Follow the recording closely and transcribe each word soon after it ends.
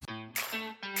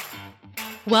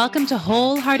Welcome to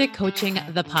Wholehearted Coaching,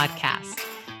 the podcast.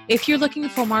 If you're looking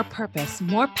for more purpose,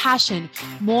 more passion,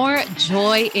 more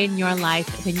joy in your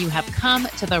life, then you have come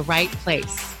to the right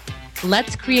place.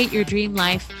 Let's create your dream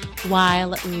life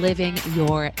while living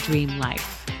your dream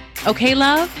life. Okay,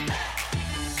 love?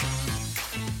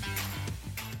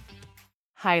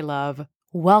 Hi, love.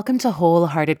 Welcome to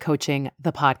Wholehearted Coaching,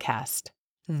 the podcast.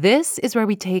 This is where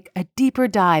we take a deeper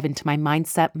dive into my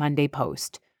Mindset Monday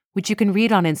post, which you can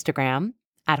read on Instagram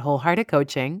at Wholehearted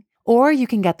Coaching, or you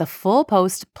can get the full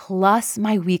post plus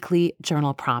my weekly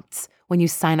journal prompts when you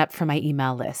sign up for my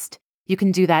email list. You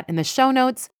can do that in the show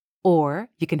notes, or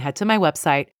you can head to my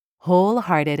website,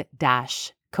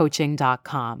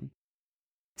 wholehearted-coaching.com.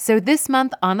 So this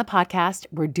month on the podcast,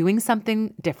 we're doing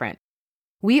something different.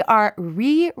 We are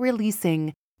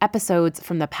re-releasing episodes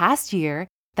from the past year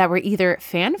that were either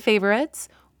fan favorites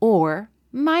or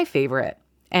my favorite.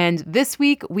 And this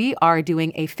week, we are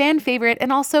doing a fan favorite,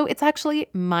 and also it's actually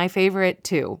my favorite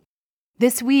too.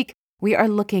 This week, we are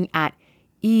looking at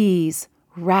ease,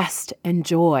 rest, and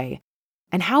joy,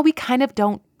 and how we kind of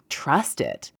don't trust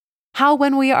it. How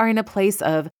when we are in a place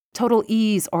of total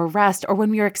ease or rest, or when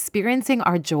we are experiencing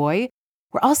our joy,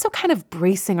 we're also kind of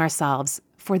bracing ourselves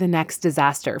for the next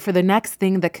disaster, for the next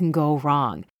thing that can go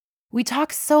wrong. We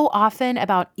talk so often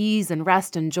about ease and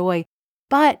rest and joy,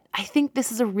 but I think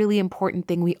this is a really important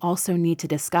thing we also need to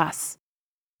discuss.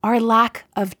 Our lack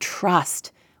of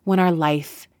trust when our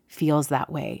life feels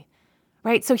that way,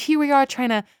 right? So here we are trying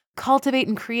to cultivate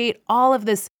and create all of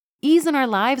this ease in our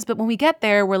lives, but when we get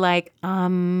there, we're like,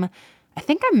 I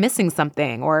think I'm missing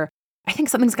something, or I think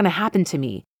something's going to happen to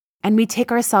me. And we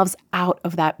take ourselves out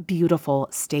of that beautiful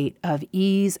state of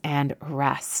ease and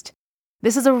rest.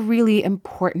 This is a really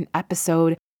important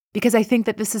episode because I think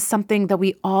that this is something that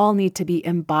we all need to be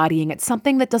embodying. It's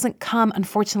something that doesn't come,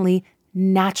 unfortunately,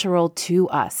 natural to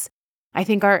us. I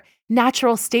think our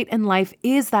natural state in life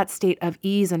is that state of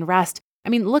ease and rest. I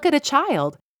mean, look at a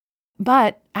child.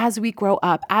 But as we grow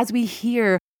up, as we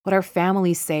hear what our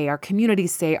families say, our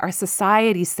communities say, our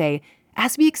societies say,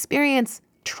 as we experience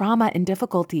trauma and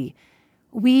difficulty,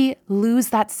 we lose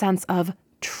that sense of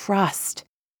trust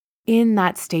in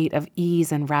that state of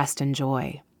ease and rest and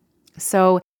joy.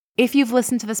 So if you've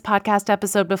listened to this podcast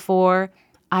episode before,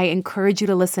 I encourage you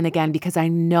to listen again because I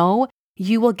know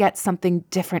you will get something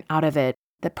different out of it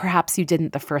that perhaps you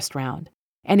didn't the first round.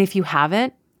 And if you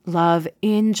haven't, love,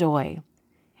 enjoy.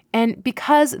 And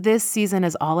because this season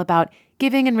is all about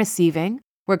giving and receiving,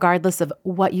 regardless of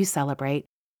what you celebrate,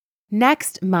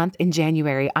 next month in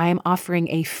January, I am offering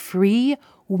a free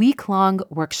week-long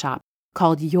workshop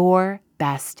called Your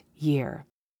Best Year.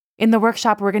 In the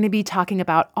workshop, we're going to be talking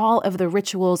about all of the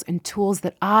rituals and tools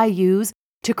that I use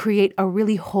to create a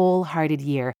really wholehearted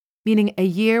year, meaning a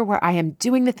year where I am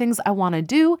doing the things I want to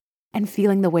do and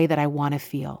feeling the way that I want to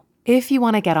feel. If you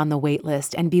want to get on the wait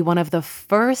list and be one of the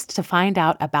first to find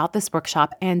out about this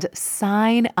workshop and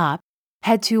sign up,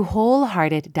 head to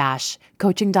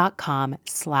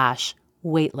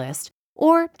wholehearted-coaching.com/waitlist,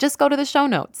 or just go to the show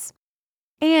notes.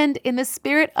 And in the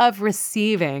spirit of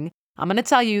receiving, I'm going to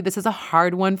tell you this is a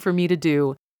hard one for me to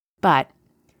do, but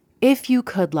if you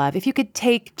could, love, if you could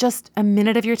take just a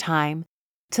minute of your time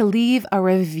to leave a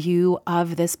review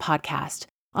of this podcast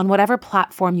on whatever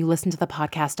platform you listen to the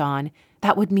podcast on,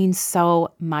 that would mean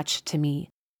so much to me.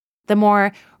 The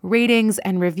more ratings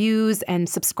and reviews and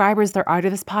subscribers there are to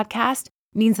this podcast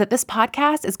means that this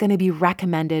podcast is going to be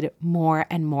recommended more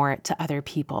and more to other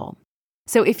people.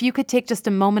 So if you could take just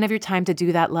a moment of your time to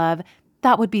do that, love,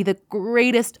 that would be the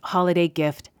greatest holiday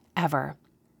gift ever.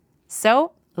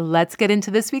 So let's get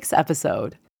into this week's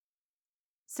episode.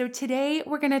 So today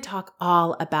we're going to talk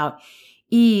all about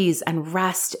ease and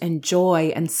rest and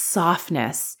joy and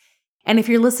softness. And if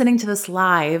you're listening to this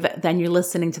live, then you're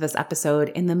listening to this episode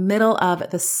in the middle of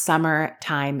the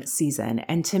summertime season.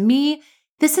 And to me,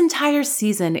 this entire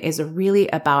season is really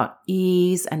about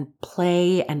ease and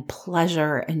play and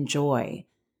pleasure and joy.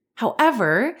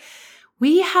 However,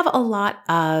 we have a lot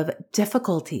of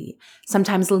difficulty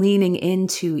sometimes leaning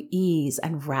into ease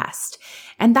and rest.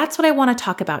 And that's what I want to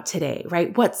talk about today,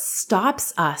 right? What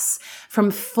stops us from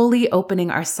fully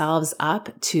opening ourselves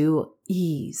up to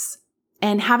ease?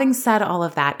 And having said all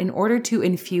of that, in order to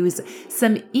infuse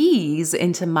some ease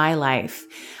into my life,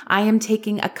 I am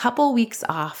taking a couple weeks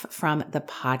off from the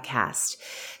podcast.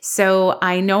 So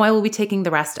I know I will be taking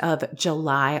the rest of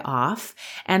July off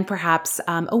and perhaps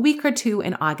a week or two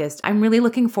in August. I'm really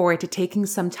looking forward to taking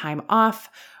some time off,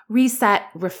 reset,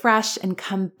 refresh, and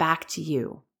come back to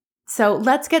you. So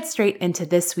let's get straight into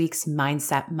this week's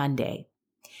Mindset Monday.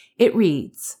 It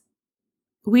reads,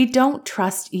 "We don't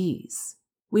trust ease.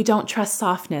 We don't trust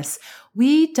softness.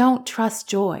 We don't trust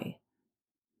joy.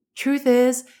 Truth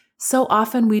is, so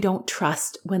often we don't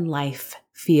trust when life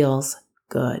feels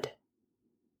good.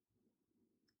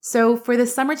 So for the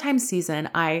summertime season,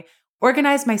 I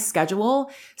organized my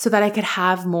schedule so that I could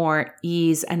have more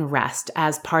ease and rest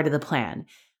as part of the plan.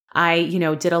 I,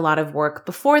 did a lot of work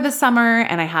before the summer,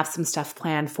 and I have some stuff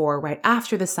planned for right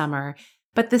after the summer.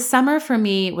 But the summer for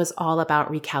me was all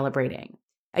about recalibrating.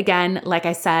 Again, like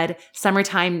I said,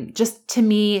 summertime just to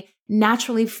me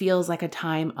naturally feels like a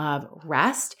time of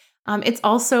rest. It's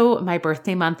also my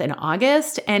birthday month in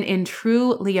August, and in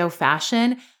true Leo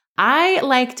fashion, I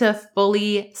like to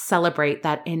fully celebrate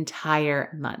that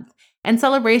entire month. And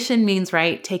celebration means,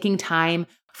 right, taking time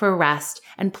for rest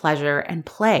and pleasure and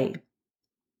play.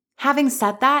 Having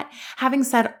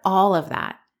said all of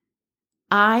that,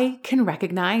 I can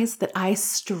recognize that I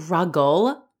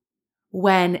struggle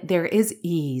when there is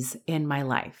ease in my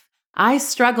life. I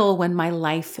struggle when my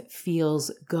life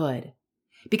feels good.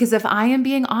 Because if I am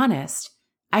being honest,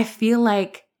 I feel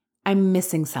like I'm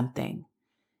missing something.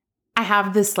 I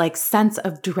have this sense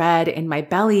of dread in my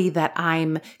belly that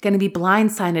I'm going to be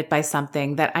blindsided by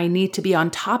something, that I need to be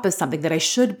on top of something, that I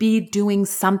should be doing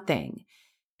something.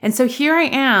 And so here I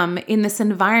am in this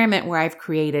environment where I've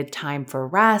created time for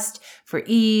rest, for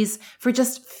ease, for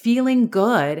just feeling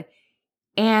good.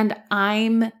 And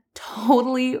I'm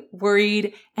totally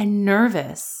worried and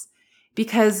nervous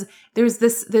because there's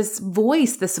this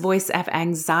voice of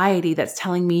anxiety that's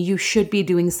telling me you should be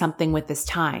doing something with this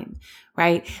time,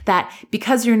 right? That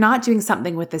because you're not doing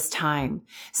something with this time,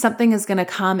 something is going to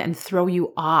come and throw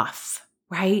you off,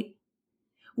 right?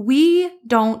 We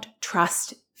don't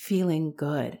trust feeling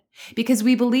good because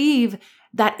we believe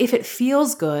that if it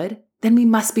feels good, then we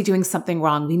must be doing something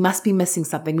wrong. We must be missing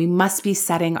something. We must be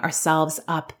setting ourselves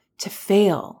up to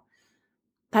fail.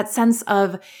 That sense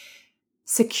of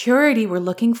security we're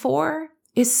looking for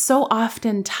is so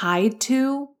often tied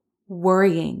to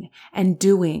worrying and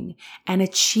doing and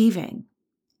achieving.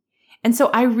 And so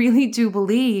I really do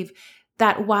believe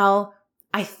that while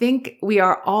I think we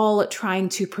are all trying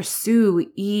to pursue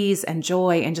ease and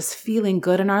joy and just feeling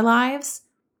good in our lives,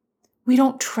 we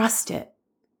don't trust it,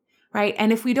 right?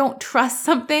 And if we don't trust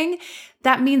something,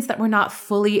 that means that we're not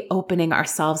fully opening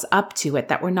ourselves up to it,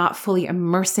 that we're not fully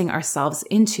immersing ourselves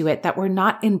into it, that we're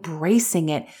not embracing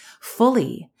it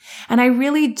fully. And I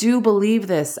really do believe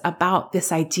this about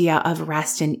this idea of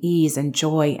rest and ease and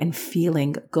joy and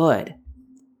feeling good.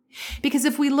 Because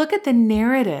if we look at the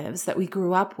narratives that we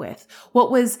grew up with,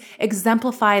 what was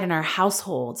exemplified in our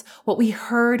households, what we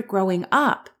heard growing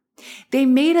up, they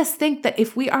made us think that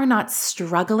if we are not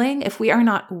struggling, if we are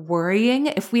not worrying,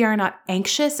 if we are not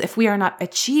anxious, if we are not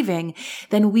achieving,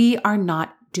 then we are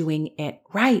not doing it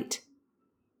right.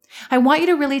 I want you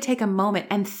to really take a moment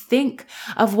and think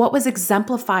of what was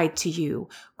exemplified to you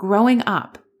growing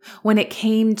up when it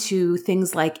came to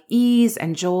things like ease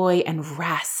and joy and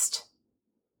rest.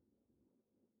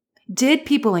 Did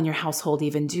people in your household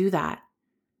even do that?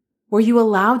 Were you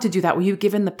allowed to do that? Were you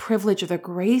given the privilege or the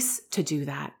grace to do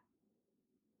that?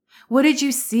 What did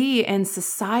you see in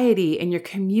society, in your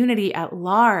community at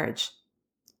large?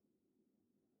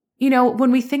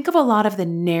 When we think of a lot of the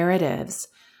narratives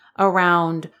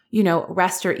around,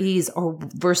 rest or ease or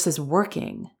versus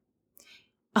working,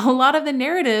 a lot of the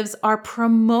narratives are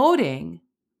promoting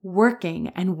working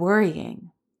and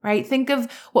worrying, right? Think of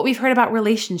what we've heard about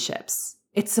relationships.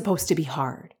 It's supposed to be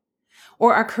hard.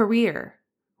 Or our career,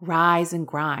 rise and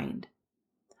grind.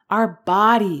 Our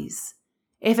bodies,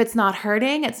 if it's not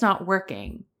hurting, it's not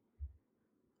working.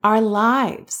 Our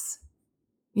lives,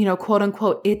 quote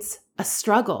unquote, it's a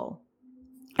struggle.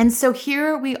 And so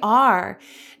here we are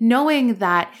knowing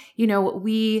that,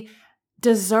 we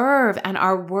deserve and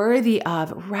are worthy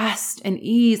of rest and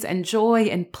ease and joy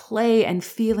and play and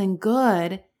feeling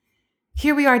good.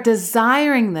 Here we are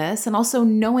desiring this and also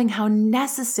knowing how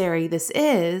necessary this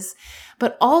is,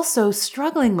 but also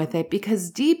struggling with it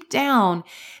because deep down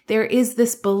there is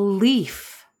this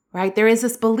belief, right? There is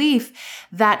this belief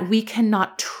that we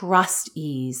cannot trust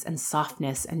ease and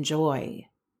softness and joy.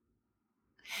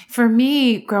 For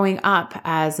me, growing up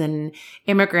as an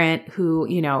immigrant who,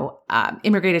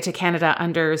 immigrated to Canada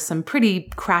under some pretty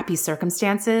crappy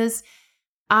circumstances,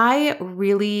 I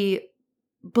really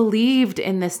believed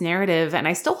in this narrative, and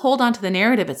I still hold on to the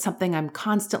narrative. It's something I'm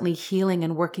constantly healing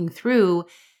and working through,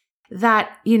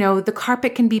 that, the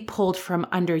carpet can be pulled from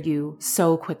under you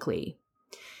so quickly.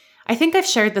 I think I've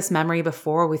shared this memory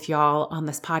before with y'all on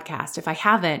this podcast. If I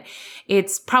haven't,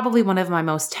 it's probably one of my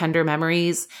most tender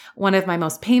memories, one of my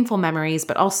most painful memories,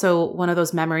 but also one of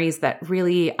those memories that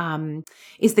really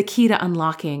is the key to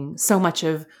unlocking so much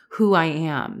of who I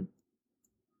am.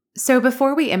 So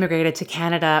before we immigrated to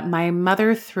Canada, my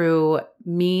mother threw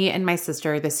me and my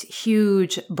sister this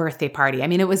huge birthday party. I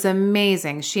mean, it was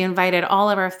amazing. She invited all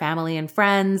of our family and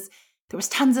friends. There was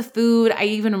tons of food. I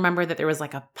even remember that there was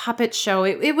like a puppet show.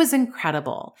 It was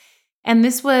incredible. And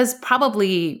this was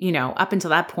probably, up until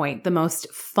that point, the most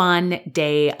fun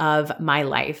day of my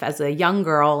life. As a young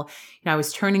girl, I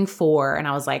was turning 4 and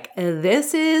I was like,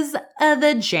 this is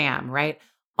the jam, right?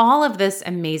 All of this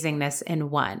amazingness in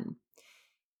one.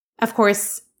 Of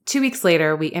course, 2 weeks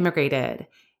later, we immigrated.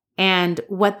 And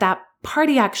what that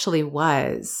party actually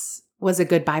was a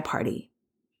goodbye party.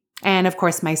 And of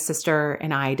course, my sister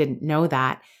and I didn't know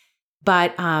that.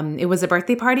 But it was a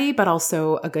birthday party, but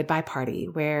also a goodbye party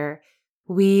where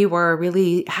we were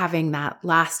really having that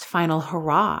last final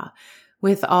hurrah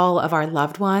with all of our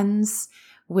loved ones,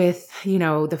 with,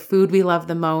 the food we love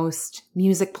the most,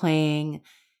 music playing.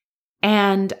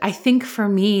 And I think for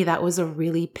me, that was a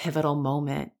really pivotal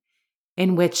moment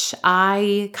in which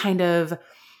I kind of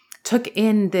took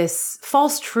in this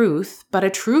false truth, but a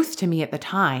truth to me at the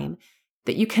time,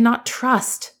 that you cannot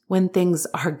trust when things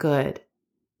are good.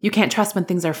 You can't trust when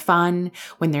things are fun,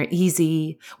 when they're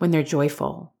easy, when they're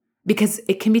joyful, because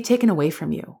it can be taken away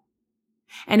from you.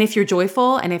 And if you're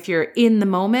joyful and if you're in the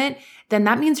moment, then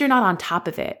that means you're not on top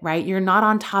of it, right? You're not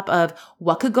on top of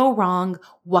what could go wrong,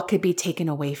 what could be taken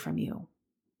away from you.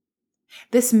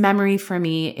 This memory for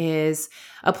me is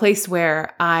a place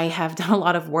where I have done a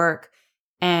lot of work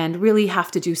and really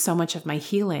have to do so much of my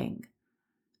healing,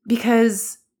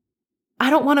 because I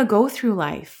don't want to go through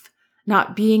life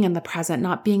not being in the present,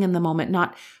 not being in the moment,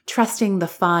 not trusting the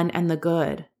fun and the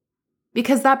good,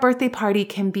 because that birthday party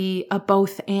can be a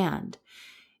both and.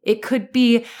 It could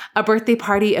be a birthday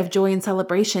party of joy and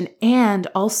celebration and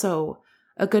also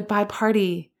a goodbye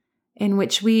party in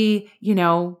which we,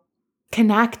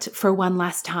 connect for one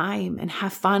last time and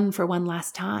have fun for one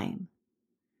last time.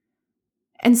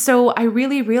 And so I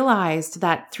really realized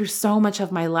that through so much of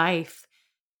my life,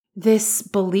 this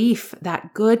belief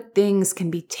that good things can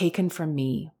be taken from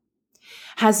me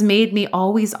has made me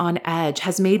always on edge,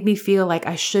 has made me feel like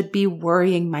I should be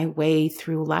worrying my way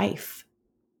through life.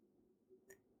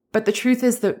 But the truth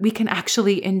is that we can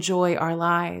actually enjoy our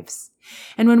lives.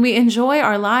 And when we enjoy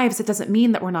our lives, it doesn't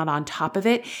mean that we're not on top of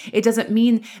it. It doesn't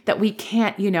mean that we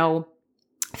can't,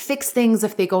 fix things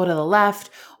if they go to the left,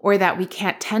 or that we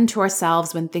can't tend to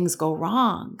ourselves when things go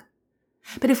wrong.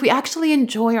 But if we actually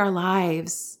enjoy our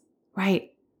lives,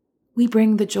 right, we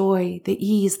bring the joy, the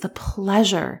ease, the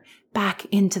pleasure back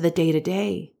into the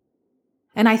day-to-day.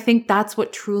 And I think that's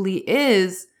what truly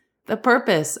is the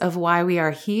purpose of why we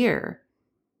are here.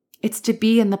 It's to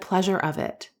be in the pleasure of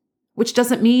it, which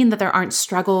doesn't mean that there aren't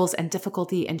struggles and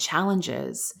difficulty and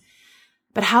challenges.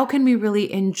 But how can we really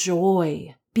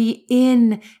be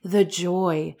in the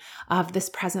joy of this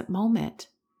present moment?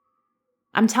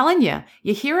 I'm telling you,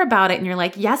 you hear about it and you're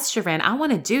like, yes, Shirin, I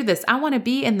want to do this. I want to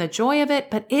be in the joy of it,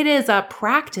 but it is a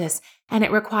practice and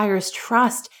it requires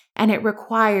trust and it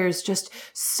requires just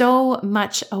so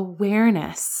much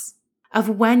awareness of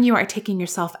when you are taking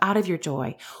yourself out of your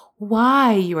joy,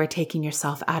 why you are taking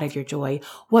yourself out of your joy,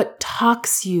 what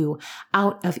talks you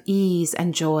out of ease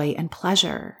and joy and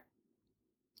pleasure.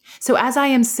 So as I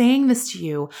am saying this to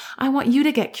you, I want you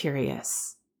to get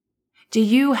curious. Do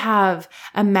you have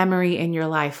a memory in your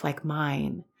life like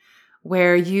mine,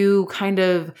 where you kind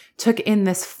of took in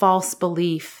this false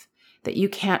belief that you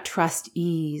can't trust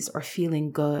ease or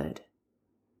feeling good?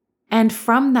 And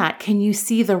from that, can you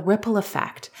see the ripple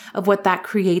effect of what that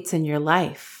creates in your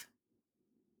life?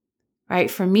 Right?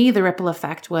 For me, the ripple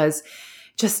effect was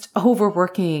just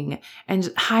overworking and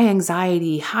high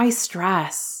anxiety, high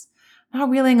stress, not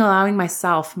really allowing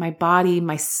myself, my body,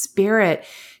 my spirit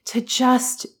to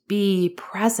just be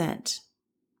present.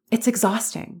 It's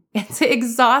exhausting. It's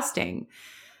exhausting.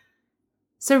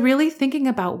 So really thinking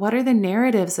about what are the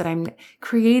narratives that I'm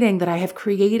creating, that I have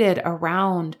created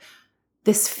around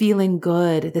this feeling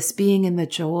good, this being in the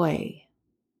joy,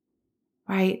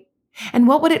 right? And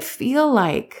what would it feel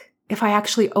like if I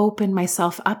actually opened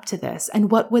myself up to this?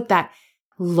 And what would that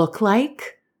look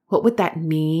like? What would that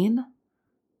mean?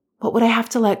 What would I have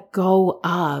to let go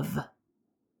of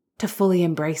to fully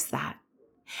embrace that?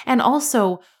 And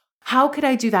also, how could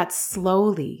I do that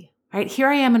slowly, right? Here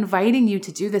I am inviting you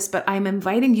to do this, but I'm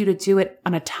inviting you to do it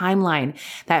on a timeline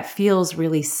that feels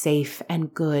really safe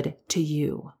and good to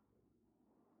you.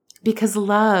 Because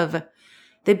love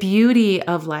The beauty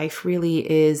of life really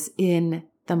is in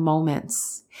the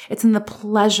moments. It's in the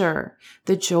pleasure,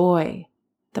 the joy,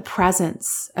 the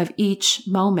presence of each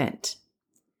moment.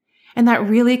 And that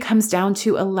really comes down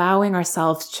to allowing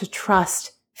ourselves to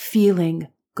trust feeling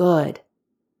good,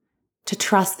 to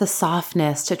trust the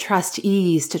softness, to trust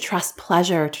ease, to trust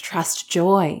pleasure, to trust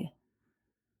joy.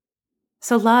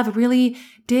 So love, really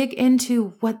dig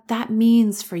into what that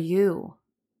means for you.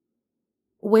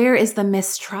 Where is the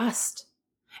mistrust?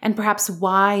 And perhaps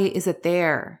why is it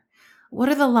there? What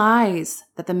are the lies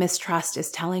that the mistrust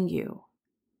is telling you?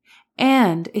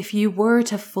 And if you were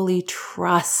to fully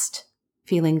trust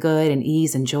feeling good and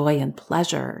ease and joy and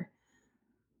pleasure,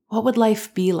 what would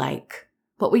life be like?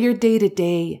 What would your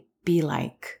day-to-day be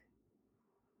like?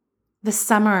 This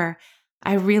summer,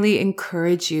 I really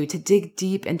encourage you to dig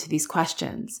deep into these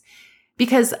questions,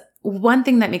 because one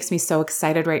thing that makes me so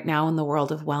excited right now in the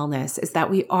world of wellness is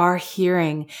that we are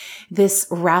hearing this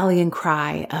rallying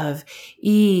cry of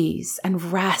ease and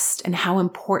rest and how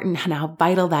important and how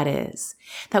vital that is.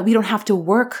 That we don't have to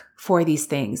work for these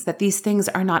things, that these things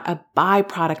are not a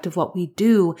byproduct of what we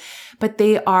do, but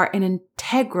they are an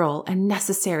integral and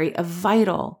necessary, a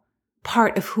vital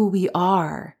part of who we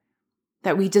are.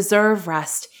 That we deserve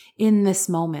rest in this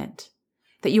moment.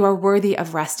 That you are worthy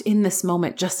of rest in this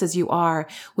moment just as you are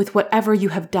with whatever you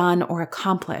have done or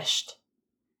accomplished.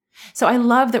 So I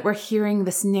love that we're hearing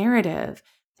this narrative,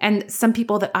 and some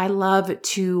people that I love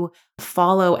to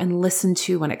follow and listen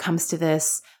to when it comes to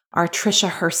this are Tricia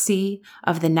Hersey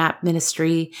of the Nap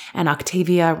Ministry and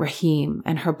Octavia Rahim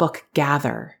and her book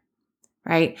Gather,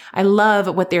 right? I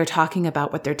love what they're talking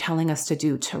about, what they're telling us to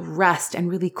do, to rest and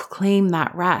really claim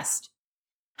that rest.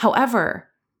 However,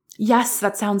 yes,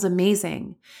 that sounds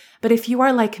amazing. But if you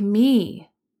are like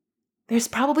me, there's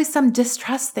probably some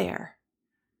distrust there.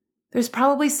 There's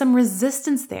probably some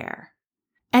resistance there.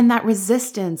 And that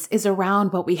resistance is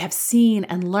around what we have seen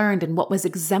and learned and what was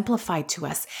exemplified to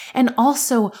us, and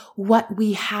also what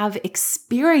we have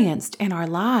experienced in our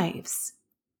lives.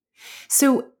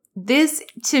 So this,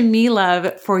 to me,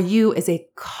 love, for you is a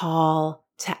call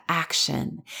to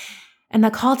action. And the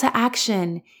call to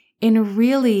action in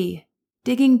really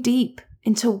digging deep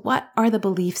into what are the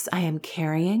beliefs I am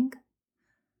carrying?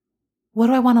 What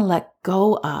do I want to let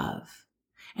go of?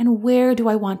 And where do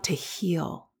I want to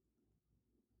heal?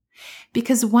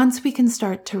 Because once we can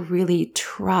start to really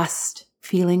trust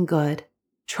feeling good,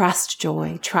 trust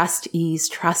joy, trust ease,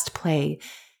 trust play,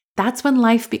 that's when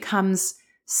life becomes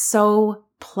so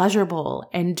pleasurable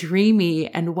and dreamy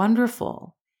and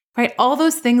wonderful, right? All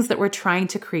those things that we're trying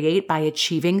to create by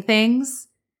achieving things,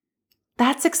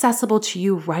 that's accessible to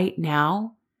you right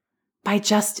now by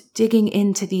just digging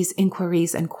into these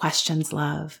inquiries and questions,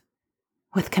 love,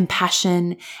 with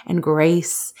compassion and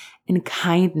grace and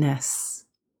kindness.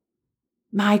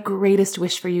 My greatest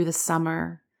wish for you this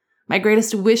summer, my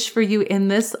greatest wish for you in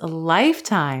this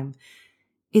lifetime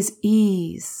is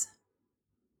ease,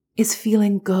 is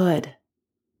feeling good,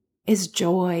 is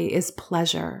joy, is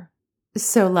pleasure.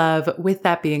 So love, with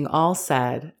that being all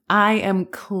said, I am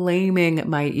claiming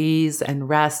my ease and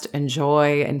rest and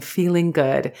joy and feeling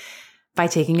good by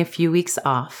taking a few weeks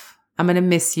off. I'm going to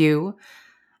miss you.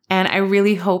 And I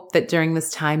really hope that during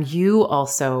this time, you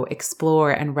also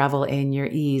explore and revel in your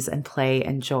ease and play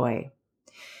and joy.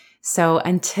 So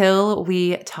until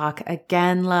we talk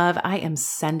again, love, I am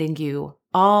sending you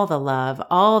all the love,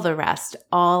 all the rest,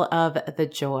 all of the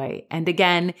joy. And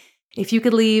again, if you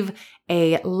could leave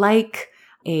a like,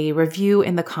 a review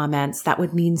in the comments, that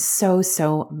would mean so,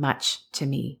 so much to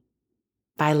me.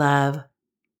 Bye, love.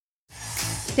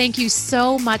 Thank you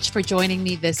so much for joining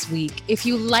me this week. If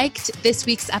you liked this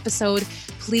week's episode,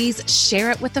 please share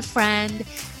it with a friend,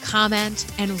 comment,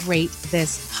 and rate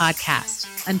this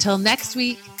podcast. Until next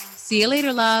week, see you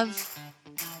later, love.